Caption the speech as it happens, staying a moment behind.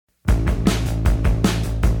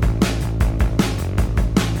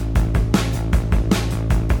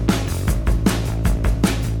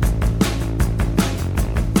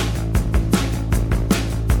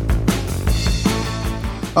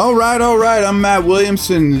All right. I'm Matt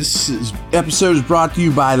Williamson. Episode is brought to you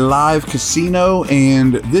by Live Casino,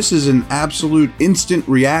 and this is an absolute instant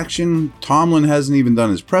reaction. Tomlin hasn't even done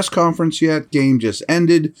his press conference yet. Game just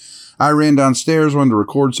ended. I ran downstairs, wanted to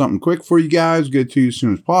record something quick for you guys, get it to you as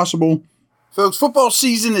soon as possible. Folks, football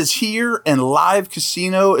season is here, and Live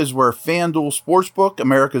Casino is where FanDuel Sportsbook,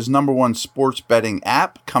 America's #1 sports betting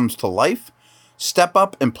app, comes to life. Step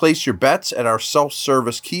up and place your bets at our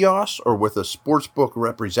self-service kiosks or with a sportsbook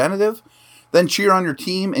representative. Then cheer on your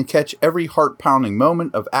team and catch every heart-pounding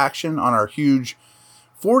moment of action on our huge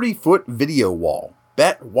 40-foot video wall.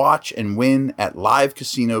 Bet, watch, and win at Live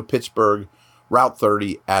Casino Pittsburgh, Route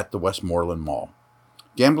 30 at the Westmoreland Mall.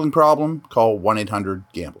 Gambling problem? Call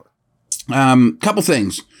 1-800-GAMBLER. Couple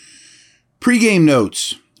things. Pre-game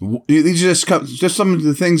notes. These are just some of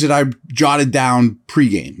the things that I jotted down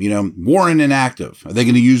pregame. Warren inactive. Are they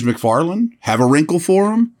going to use McFarland? Have a wrinkle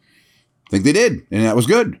for him? I think they did, and that was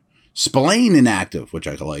good. Spillane inactive, which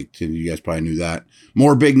I liked. You guys probably knew that.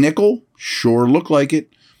 More big nickel? Sure looked like it.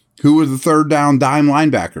 Who were the third down dime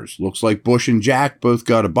linebackers? Looks like Bush and Jack both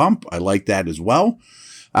got a bump. I like that as well.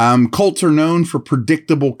 Colts are known for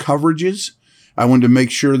predictable coverages. I wanted to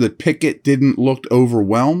make sure that Pickett didn't look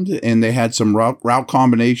overwhelmed, and they had some route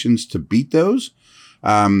combinations to beat those.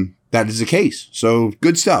 That is the case. So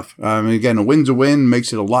good stuff. Again, a win's a win,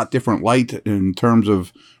 makes it a lot different light in terms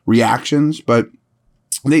of reactions, but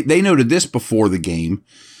they noted this before the game.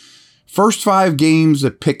 First 5 games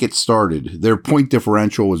that Pickett started, their point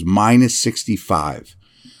differential was -65.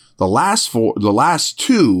 The last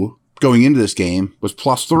 2 going into this game was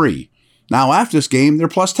 +3. Now after this game, they're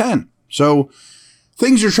 +10. So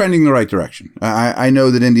things are trending in the right direction. I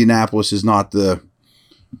know that Indianapolis is not a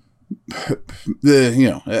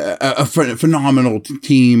phenomenal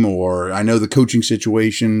team, or I know the coaching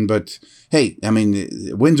situation, but hey,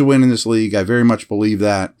 win's a win in this league. I very much believe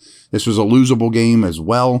that. This was a losable game as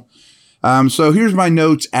well. So here's my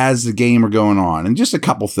notes as the game are going on, and just a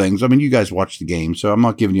couple things. You guys watched the game, so I'm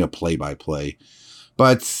not giving you a play-by-play,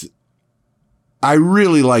 but I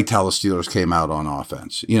really liked how the Steelers came out on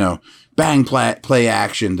offense. Bang play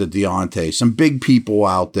action to Deontay, some big people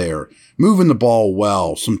out there, moving the ball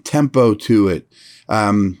well, some tempo to it.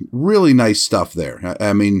 Really nice stuff there.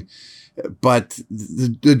 But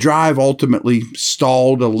the drive ultimately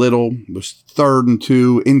stalled a little. It was 3rd and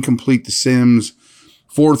 2, incomplete to Sims.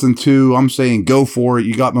 4th and 2, I'm saying go for it.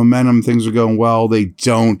 You got momentum. Things are going well. They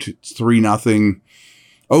don't. It's 3-0.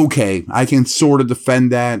 Okay, I can sort of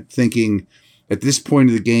defend that, thinking at this point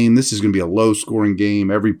of the game, this is going to be a low-scoring game.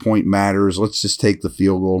 Every point matters. Let's just take the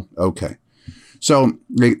field goal. Okay. So,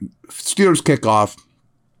 the Steelers kick off.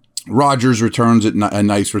 Rodgers returns it, a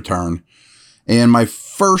nice return. And my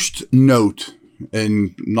first note,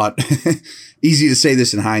 and not easy to say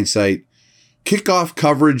this in hindsight, kickoff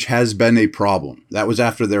coverage has been a problem. That was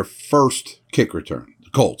after their first kick return, the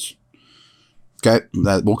Colts. Okay,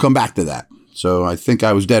 we'll come back to that. So, I think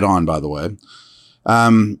I was dead on, by the way.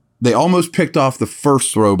 They almost picked off the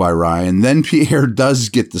first throw by Ryan. Then Pierre does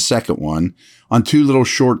get the second one on 2 little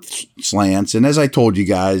short slants. And as I told you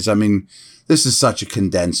guys, this is such a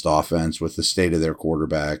condensed offense with the state of their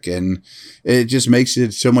quarterback. And it just makes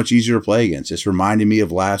it so much easier to play against. It's reminding me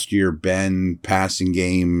of last year, Ben passing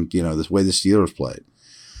game, this way the Steelers played.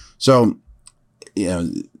 So,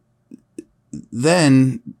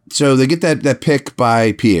 so they get that pick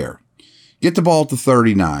by Pierre. Get the ball to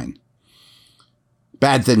 39.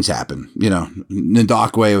 Bad things happen,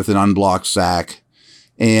 Ndakwe with an unblocked sack,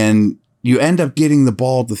 and you end up getting the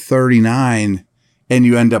ball to 39, and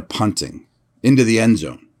you end up punting into the end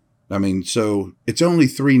zone. So it's only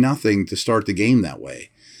 3-0 to start the game that way,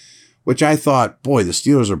 which I thought, boy, the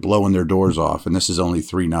Steelers are blowing their doors off, and this is only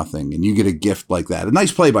 3-0, and you get a gift like that. A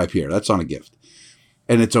nice play by Pierre, that's not a gift,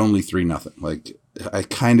 and it's only 3-0. I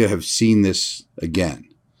kind of have seen this again.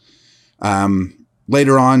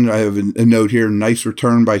 Later on, I have a note here, nice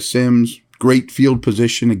return by Sims, great field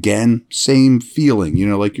position again, same feeling,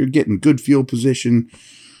 you're getting good field position,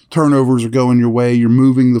 turnovers are going your way, you're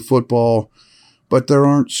moving the football, but there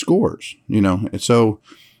aren't scores, And so,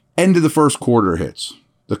 end of the first quarter hits.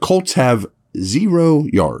 The Colts have 0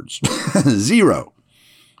 yards, 0,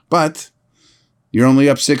 but you're only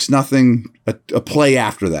up 6-0, a play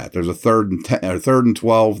after that. There's a 3rd and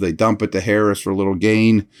 12, they dump it to Harris for a little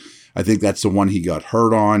gain. I think that's the one he got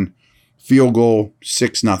hurt on. Field goal,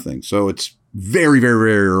 6-0. So it's very, very,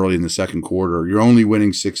 very early in the second quarter. You're only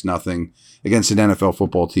winning 6-0 against an NFL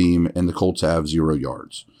football team, and the Colts have 0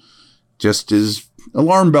 yards. Just as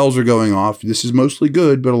alarm bells are going off. This is mostly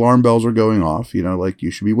good, but alarm bells are going off. You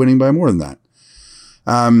should be winning by more than that.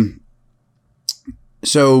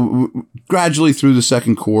 So gradually through the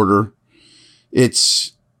second quarter,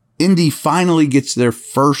 Indy finally gets their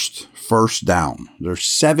first down. There's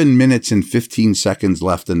 7 minutes and 15 seconds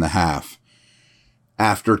left in the half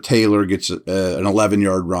after Taylor gets an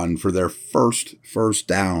 11-yard run for their first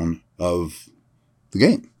down of the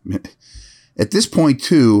game. At this point,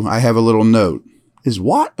 too, I have a little note. Is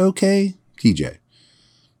Watt okay? TJ.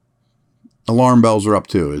 Alarm bells are up,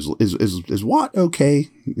 too. Is Watt okay?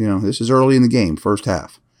 This is early in the game, first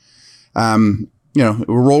half. We're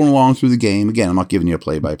rolling along through the game. Again, I'm not giving you a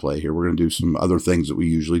play-by-play here. We're going to do some other things that we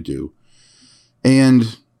usually do.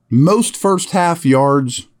 And most first half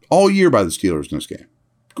yards all year by the Steelers in this game.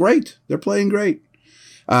 Great. They're playing great.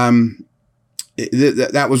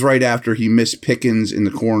 That was right after he missed Pickens in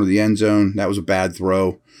the corner of the end zone. That was a bad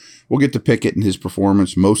throw. We'll get to Pickett and his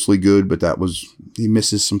performance. Mostly good, but he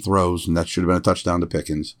misses some throws, and that should have been a touchdown to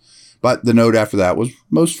Pickens. But the note after that was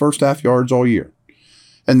most first half yards all year.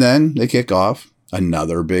 And then they kick off.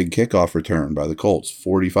 Another big kickoff return by the Colts,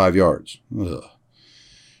 45 yards. Ugh.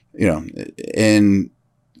 And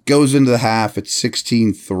goes into the half at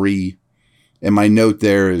 16-3. And my note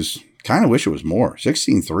there is kind of wish it was more.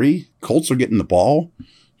 16-3. Colts are getting the ball.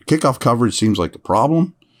 Kickoff coverage seems like the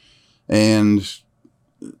problem. And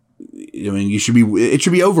it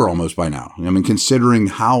should be over almost by now. Considering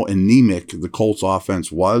how anemic the Colts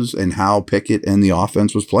offense was and how Pickett and the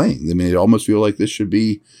offense was playing. It almost feel like this should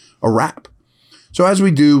be a wrap. So as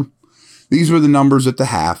we do, these were the numbers at the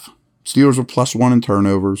half. Steelers were +1 in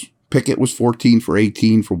turnovers. Pickett was 14 for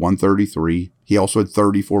 18 for 133. He also had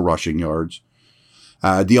 34 rushing yards.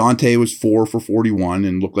 Deontay was 4 for 41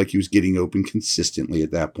 and looked like he was getting open consistently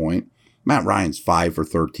at that point. Matt Ryan's 5 for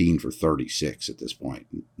 13 for 36 at this point.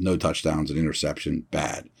 No touchdowns, an interception,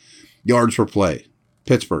 bad. Yards per play,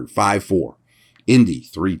 Pittsburgh 5-4. Indy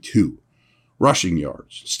 3-2. Rushing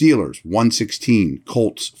yards, Steelers 116,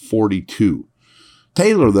 Colts 42.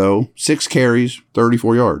 Taylor, though, 6 carries,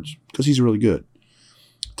 34 yards, because he's really good.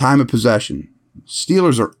 Time of possession,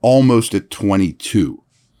 Steelers are almost at 22.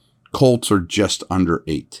 Colts are just under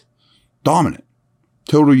 8. Dominant.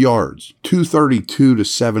 Total yards, 232 to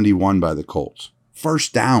 71 by the Colts.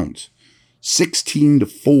 First downs,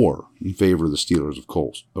 16-4 in favor of the Steelers, of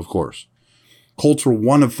course. Colts were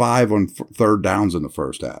 1 of 5 on third downs in the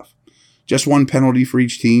first half. Just one penalty for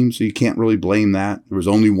each team, so you can't really blame that. There was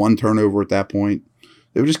only one turnover at that point.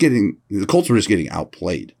 The Colts were just getting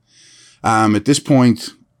outplayed. At this point,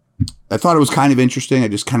 I thought it was kind of interesting. I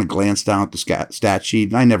just kind of glanced down at the stat sheet,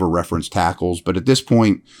 and I never referenced tackles. But at this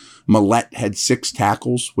point, Millette had 6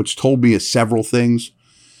 tackles, which told me several things.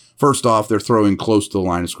 First off, they're throwing close to the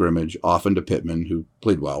line of scrimmage, often to Pittman, who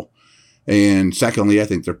played well. And secondly, I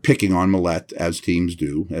think they're picking on Millette, as teams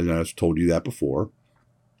do, and I've told you that before.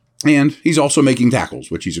 And he's also making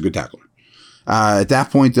tackles, which he's a good tackler. At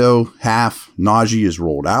that point, though, half, Najee is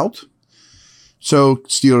rolled out. So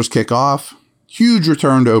Steelers kick off. Huge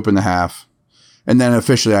return to open the half. And then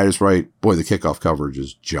officially I just write, boy, the kickoff coverage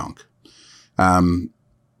is junk.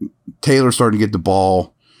 Taylor starting to get the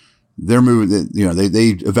ball. They're moving, they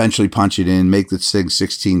eventually punch it in, make the thing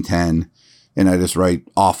 16-10. And I just write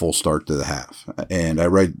awful start to the half. And I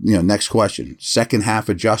write, next question, second half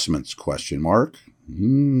adjustments, ?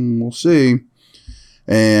 We'll see.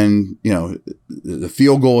 And, the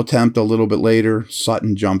field goal attempt a little bit later,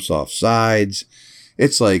 Sutton jumps off sides.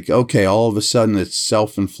 It's like, okay, all of a sudden it's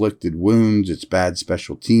self-inflicted wounds. It's bad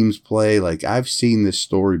special teams play. Like, I've seen this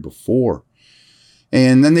story before.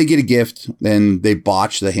 And then they get a gift and they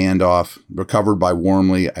botch the handoff, recovered by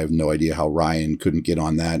Wormley. I have no idea how Ryan couldn't get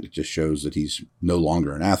on that. It just shows that he's no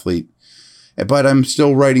longer an athlete. But I'm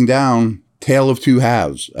still writing down tale of two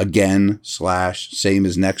halves. Again, / same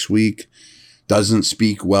as next week. Doesn't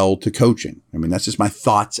speak well to coaching. That's just my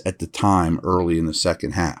thoughts at the time early in the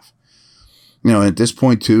second half. At this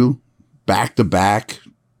point too, back-to-back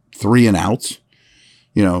 3-and-outs,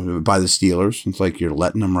 by the Steelers. It's like you're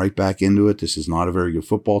letting them right back into it. This is not a very good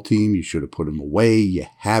football team. You should have put them away. You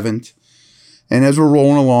haven't. And as we're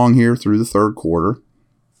rolling along here through the third quarter,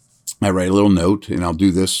 I write a little note, and I'll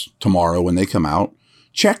do this tomorrow when they come out.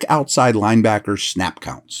 Check outside linebackers snap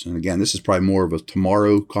counts. And again, this is probably more of a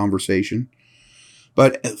tomorrow conversation.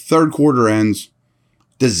 But third quarter ends,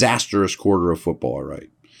 disastrous quarter of football, all right.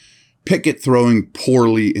 Pickett throwing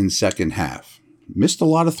poorly in second half. Missed a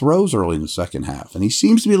lot of throws early in the second half, and he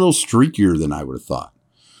seems to be a little streakier than I would have thought.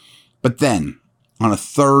 But then, on a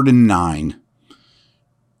 3rd and 9,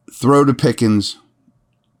 throw to Pickens,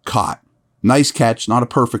 caught. Nice catch, not a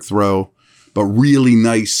perfect throw, but really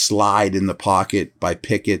nice slide in the pocket by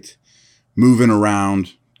Pickett, moving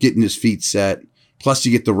around, getting his feet set. Plus,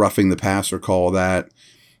 you get the roughing the passer call that.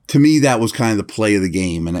 to me, that was kind of the play of the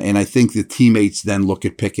game. And I think the teammates then look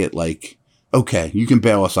at Pickett like, okay, you can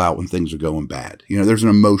bail us out when things are going bad. You know, there's an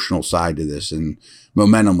emotional side to this, and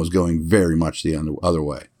momentum was going very much the other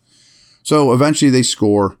way. So eventually they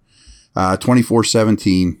score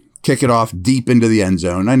 24-17, kick it off deep into the end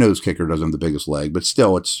zone. I know this kicker doesn't have the biggest leg, but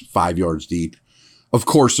still it's 5 yards deep. Of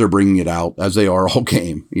course they're bringing it out, as they are all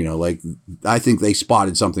game. You know, like I think they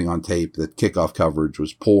spotted something on tape that kickoff coverage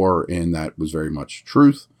was poor, and that was very much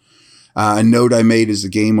truth. A note I made as the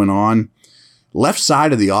game went on, left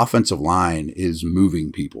side of the offensive line is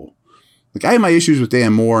moving people. Like, I have my issues with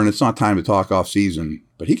Dan Moore, and it's not time to talk off season,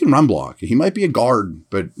 but he can run block. He might be a guard,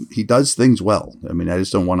 but he does things well. I mean, I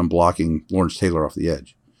just don't want him blocking Lawrence Taylor off the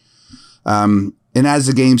edge. And as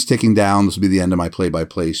the game's ticking down, this will be the end of my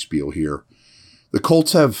play-by-play spiel here. The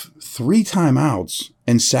Colts have 3 timeouts,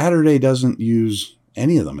 and Saturday doesn't use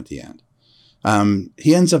any of them at the end.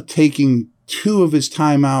 He ends up taking 2 of his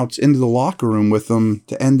timeouts into the locker room with him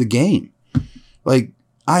to end the game. Like,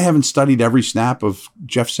 I haven't studied every snap of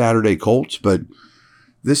Jeff Saturday Colts, but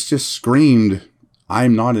this just screamed,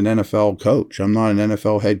 I'm not an NFL coach. I'm not an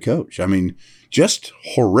NFL head coach. I mean, just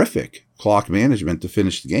horrific clock management to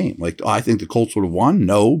finish the game. Like, I think the Colts would have won.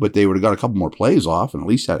 No, but they would have got a couple more plays off and at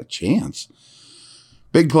least had a chance.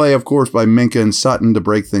 Big play, of course, by Minka and Sutton to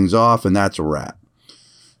break things off, and that's a wrap.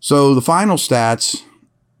 So the final stats,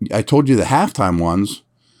 I told you the halftime ones.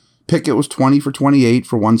 Pickett was 20 for 28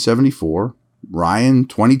 for 174. Ryan,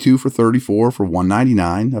 22 for 34 for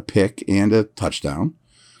 199, a pick and a touchdown.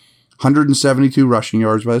 172 rushing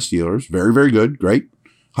yards by the Steelers. Very, very good. Great.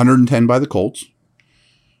 110 by the Colts.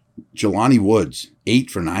 Jelani Woods,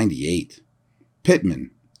 8 for 98.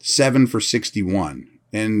 Pittman, 7 for 61.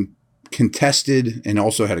 And contested and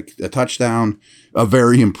also had a touchdown. A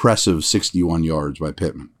very impressive 61 yards by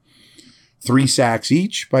Pittman. 3 sacks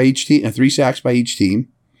by each team. 3 sacks by each team.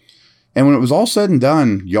 And when it was all said and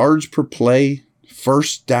done, yards per play,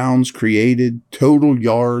 first downs created, total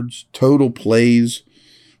yards, total plays,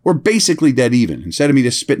 were basically dead even. Instead of me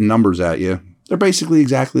just spitting numbers at you, they're basically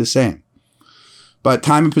exactly the same. But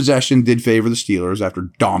time of possession did favor the Steelers after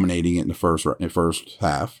dominating it in the first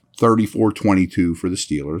half. 34-22 for the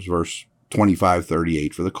Steelers versus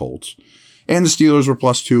 25-38 for the Colts. And the Steelers were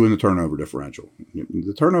 +2 in the turnover differential.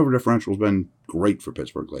 The turnover differential has been great for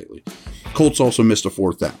Pittsburgh lately. Colts also missed a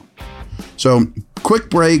 4th down. So, quick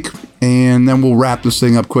break, and then we'll wrap this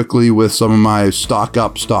thing up quickly with some of my stock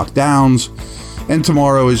up, stock downs. And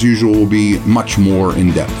tomorrow, as usual, will be much more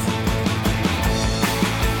in depth.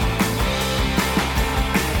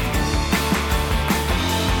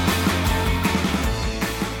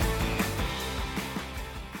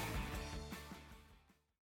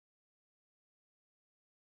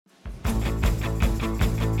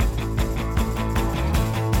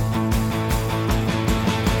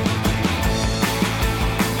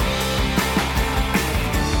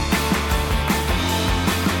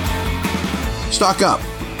 Stock up.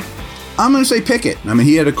 I'm going to say Pickett. I mean,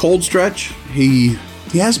 he had a cold stretch. He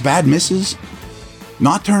has bad misses.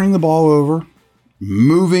 Not turning the ball over.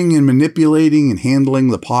 Moving and manipulating and handling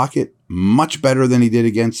the pocket much better than he did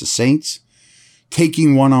against the Saints.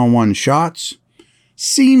 Taking one-on-one shots.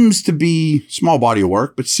 Seems to be, small body of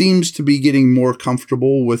work, but seems to be getting more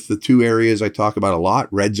comfortable with the 2 areas I talk about a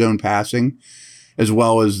lot. Red zone passing, as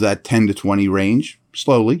well as that 10 to 20 range.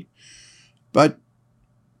 Slowly. But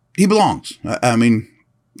he belongs. I mean,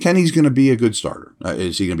 Kenny's going to be a good starter.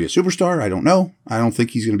 Is he going to be a superstar? I don't know. I don't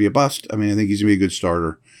think he's going to be a bust. I mean, I think he's going to be a good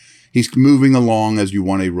starter. He's moving along as you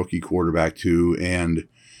want a rookie quarterback to. And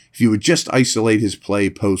if you would just isolate his play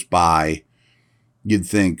post-bye, you'd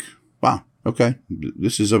think, wow, okay,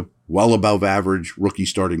 this is a well above average rookie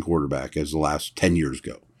starting quarterback as the last 10 years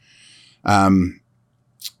go.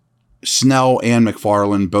 Snell and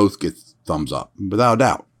McFarland both get thumbs up, without a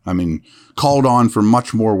doubt. I mean, called on for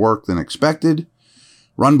much more work than expected.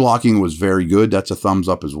 Run blocking was very good. That's a thumbs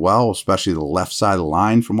up as well, especially the left side of the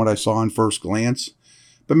line from what I saw on first glance.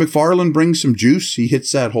 But McFarland brings some juice. He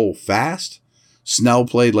hits that hole fast. Snell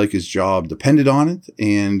played like his job depended on it.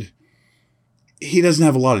 And he doesn't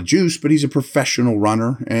have a lot of juice, but he's a professional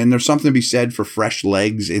runner. And there's something to be said for fresh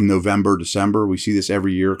legs in November, December. We see this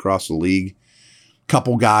every year across the league.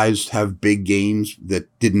 Couple guys have big games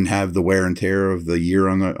that didn't have the wear and tear of the year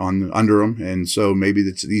under them, and so maybe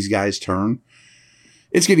these guys turn.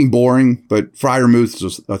 It's getting boring, but Freiermuth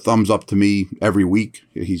is a thumbs up to me every week.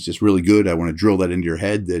 He's just really good. I want to drill that into your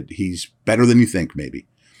head that he's better than you think. Maybe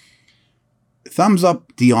thumbs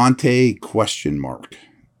up. Deontay ?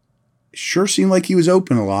 Sure seemed like he was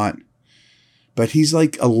open a lot, but he's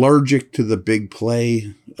like allergic to the big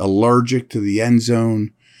play, allergic to the end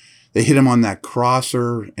zone. They hit him on that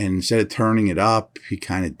crosser, and instead of turning it up, he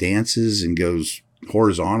kind of dances and goes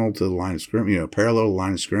horizontal to the line of scrimmage, parallel to the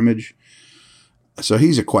line of scrimmage. So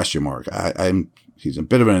he's a question mark. He's a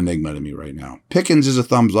bit of an enigma to me right now. Pickens is a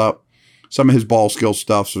thumbs up. Some of his ball skill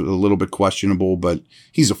stuff's a little bit questionable, but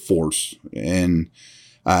he's a force. And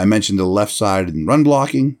I mentioned the left side and run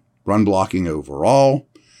blocking overall.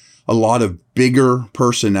 A lot of bigger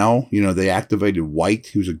personnel. They activated White,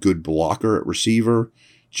 who's a good blocker at receiver.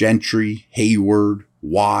 Gentry, Hayward,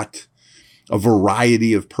 Watt. A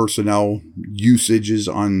variety of personnel usages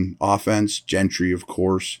on offense. Gentry, of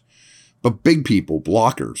course. But big people,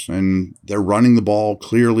 blockers, and they're running the ball.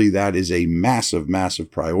 Clearly, that is a massive,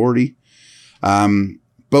 massive priority.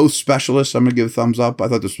 Both specialists, I'm going to give a thumbs up. I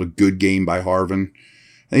thought this was a good game by Harvin.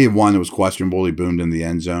 He had one that was questionable. He boomed in the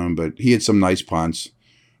end zone, but he had some nice punts.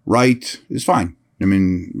 Wright is fine. I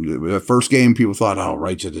mean, the first game, people thought, oh,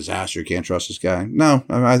 Wright's a disaster. Can't trust this guy. No,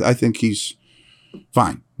 I think he's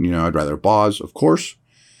fine. I'd rather Boz, of course.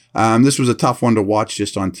 This was a tough one to watch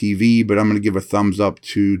just on TV, but I'm going to give a thumbs up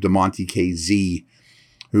to DeMonte KZ,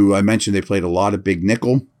 who I mentioned they played a lot of big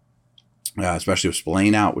nickel, especially with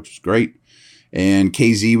Spillane out, which was great. And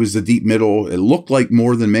KZ was the deep middle. It looked like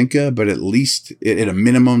more than Minka, but at least at a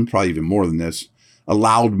minimum, probably even more than this,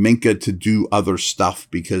 allowed Minka to do other stuff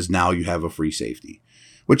because now you have a free safety,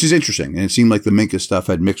 which is interesting. And it seemed like the Minka stuff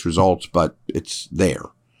had mixed results, but it's there.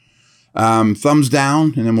 Thumbs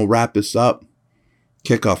down, and then we'll wrap this up.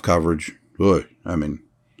 Kickoff coverage.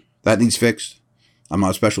 That needs fixed. I'm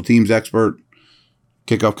not a special teams expert.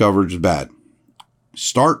 Kickoff coverage is bad.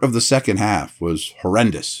 Start of the second half was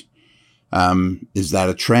horrendous. Is that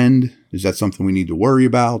a trend? Is that something we need to worry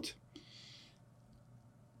about?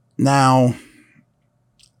 Now,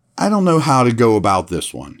 I don't know how to go about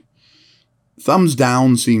this one. Thumbs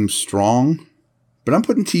down seems strong, but I'm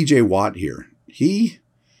putting TJ Watt here.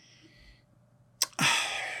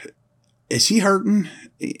 Is he hurting?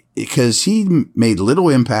 Because he made little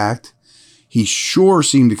impact. He sure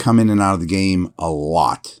seemed to come in and out of the game a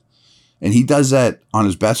lot. And he does that on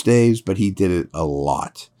his best days, but he did it a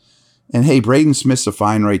lot. And hey, Braden Smith's a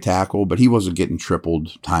fine right tackle, but he wasn't getting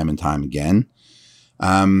tripled time and time again.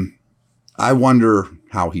 I wonder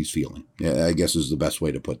how he's feeling. Yeah, I guess is the best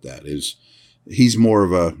way to put that. Is he's more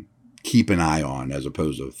of a keep an eye on as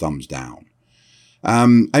opposed to thumbs down.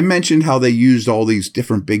 I mentioned how they used all these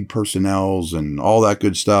different big personnels and all that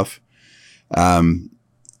good stuff.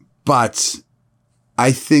 But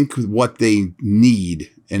I think what they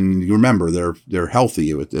need, and remember, they're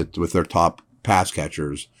healthy with their top pass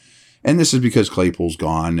catchers. And this is because Claypool's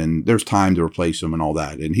gone and there's time to replace him and all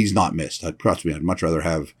that. And he's not missed. Trust me, I'd much rather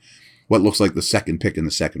have what looks like the second pick in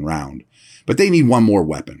the second round. But they need one more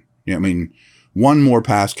weapon. One more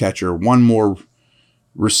pass catcher, one more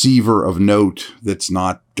receiver of note that's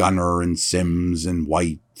not Gunner and Sims and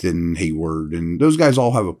White and Hayward. And those guys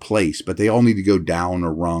all have a place, but they all need to go down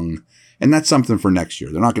a rung. And that's something for next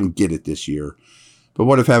year. They're not going to get it this year. But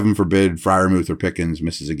what if, heaven forbid, Freiermuth or Pickens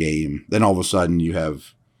misses a game? Then all of a sudden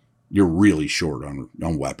you're really short on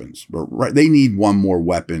weapons. But they need one more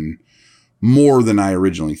weapon, more than I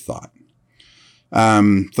originally thought.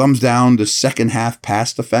 Thumbs down to second half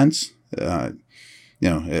pass defense.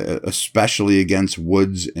 Especially against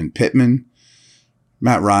Woods and Pittman.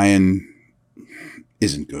 Matt Ryan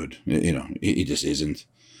isn't good. He just isn't.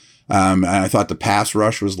 And I thought the pass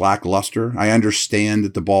rush was lackluster. I understand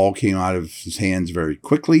that the ball came out of his hands very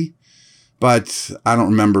quickly, but I don't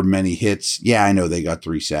remember many hits. Yeah, I know they got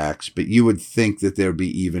 3 sacks, but you would think that there'd be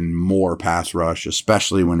even more pass rush,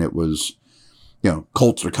 especially when it was,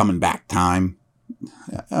 Colts are coming back time.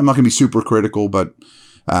 I'm not going to be super critical, but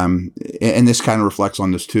and this kind of reflects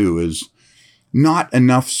on this too, is not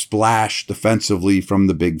enough splash defensively from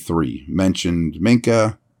the big three. Mentioned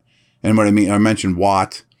Minka, and what I mean, I mentioned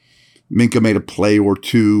Watt. Minka made a play or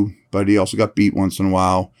two, but he also got beat once in a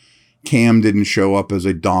while. Cam didn't show up as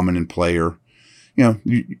a dominant player.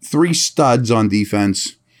 3 studs on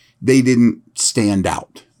defense. They didn't stand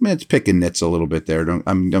out. I mean, it's picking nits a little bit there.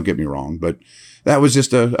 Don't get me wrong, but that was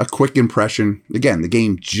just a quick impression. Again, the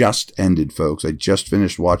game just ended, folks. I just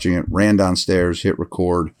finished watching it, ran downstairs, hit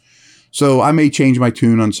record. So I may change my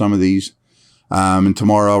tune on some of these. And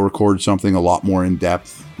tomorrow I'll record something a lot more in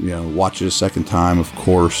depth. Watch it a second time, of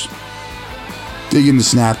course. Dig into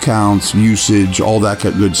snap counts, usage, all that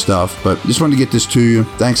good stuff. But just wanted to get this to you.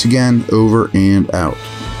 Thanks again. Over and out.